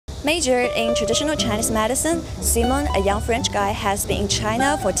Majored in traditional Chinese medicine, Simon, a young French guy, has been in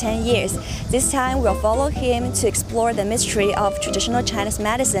China for 10 years. This time we'll follow him to explore the mystery of traditional Chinese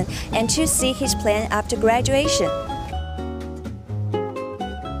medicine and to see his plan after graduation.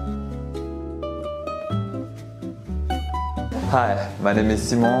 Hi, my name is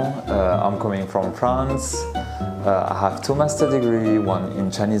Simon. I'm coming from France. I have two master's degrees, one in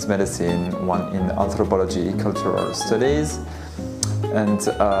Chinese medicine, one in anthropology, cultural studies. And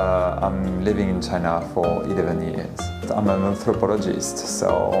I'm living in China for 11 years. I'm an anthropologist,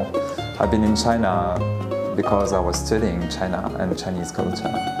 so I've been in China because I was studying China and Chinese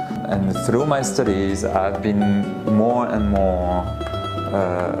culture. And through my studies, I've been more and more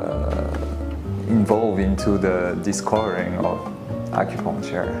involved into the discovering of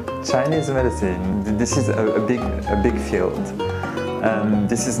acupuncture. Chinese medicine, this is a big field. And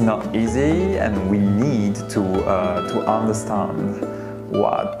this is not easy, and we need to understand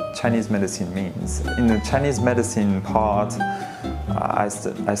what Chinese medicine means. In the Chinese medicine part, I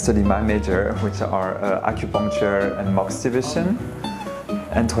study my major, which are acupuncture and mox division,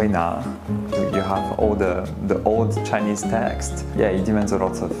 and Tuina. You have all the old Chinese text. Yeah, it demands a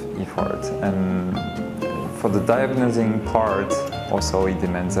lot of effort. And for the diagnosing part, also it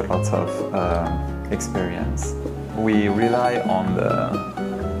demands a lot of experience. We rely on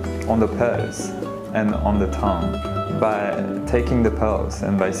the pulse and on the tongue. By taking the pulse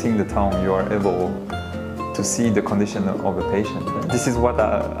and by seeing the tongue, you are able to see the condition of the patient. This is what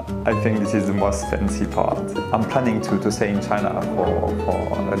I think this is the most fancy part. I'm planning to stay in China for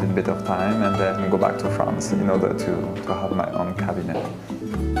a little bit of time and then go back to France in order to have my own cabinet.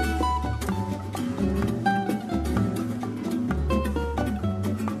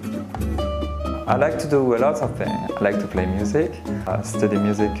 I like to do a lot of things. I like to play music. I studied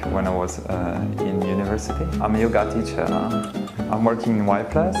music when I was in university. I'm a yoga teacher. I'm working in Y+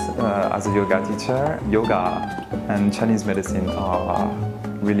 as a yoga teacher. Yoga and Chinese medicine are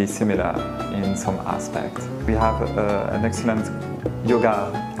really similar in some aspects. We have an excellent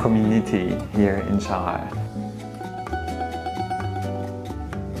yoga community here in Shanghai.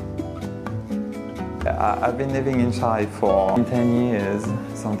 I've been living in Shanghai for 10 years,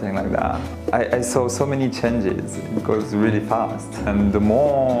 something like that. I saw so many changes. It goes really fast. And the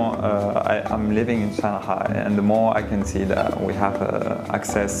more I'm living in Shanghai, and the more I can see that we have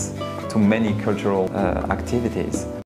access to many cultural activities.